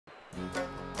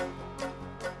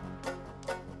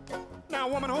Now,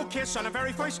 a woman who'll kiss on the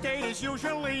very first date is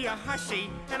usually a hussy,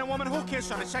 and a woman who'll kiss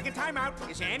on the second time out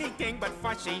is anything but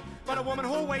fussy. But a woman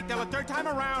who'll wait till the third time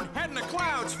around, head in the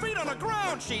clouds, feet on the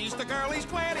ground, she's the girl he's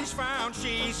glad he's found.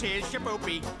 She's his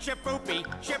shipoopi, shipoopi,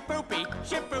 shipoopi,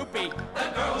 shipoopi.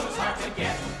 The girl who's hard to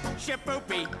get.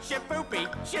 Shipoopi, shipoopi,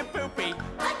 shipoopi.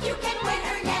 But you can win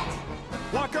her yet.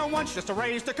 Walk her once just to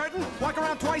raise the curtain. Walk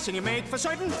around twice and you make for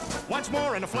certain. Once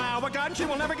more in a flower garden, she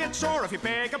will never get sore if you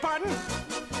beg her pardon.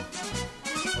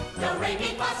 Do, re,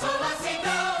 mi, fa, sol, la, si,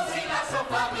 do, si, la, sol,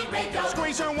 fa, mi, re, do.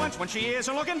 Squeeze her once when she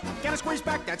isn't looking. Get a squeeze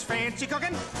back, that's fancy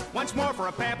cooking. Once more for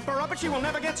a pepper up, but she will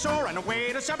never get sore on the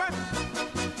way to supper.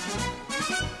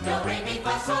 Do, re, mi,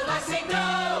 fa, sol, la, si,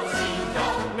 do, si,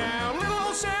 do. Now, little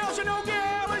old Sal's a no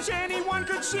gal as anyone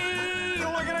could see.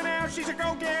 Look at her now, she's a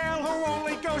go gal who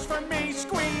only goes for me.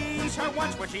 Squeeze her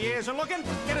once when she isn't looking.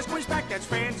 Get a squeeze back, that's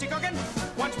fancy cooking.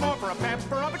 Once more for a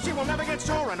pepper up, but she will never get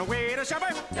sore on the way to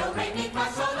supper. Do, re, mi, fa,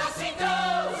 sol, la, si,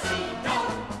 do, si, do.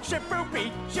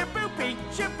 Shipoopi, shipoopi,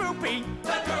 shipoopi.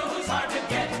 The girl who's hard to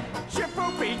get.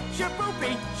 Shipoopi,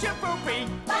 shipoopi, shipoopi.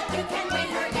 But you can win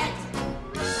her yet.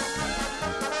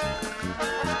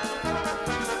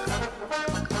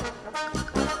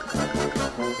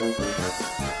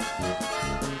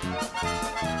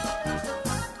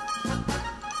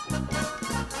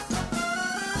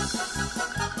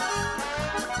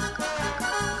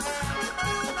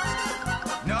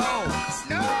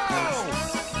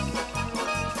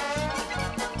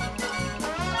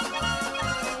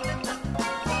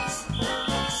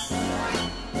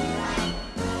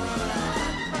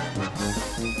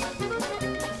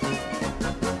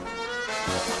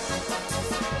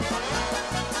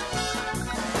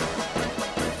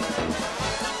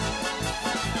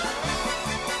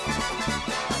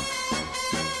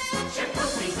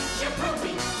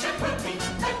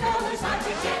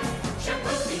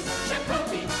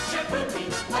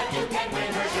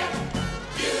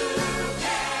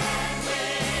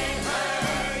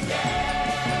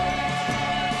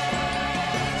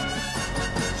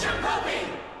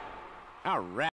 All right.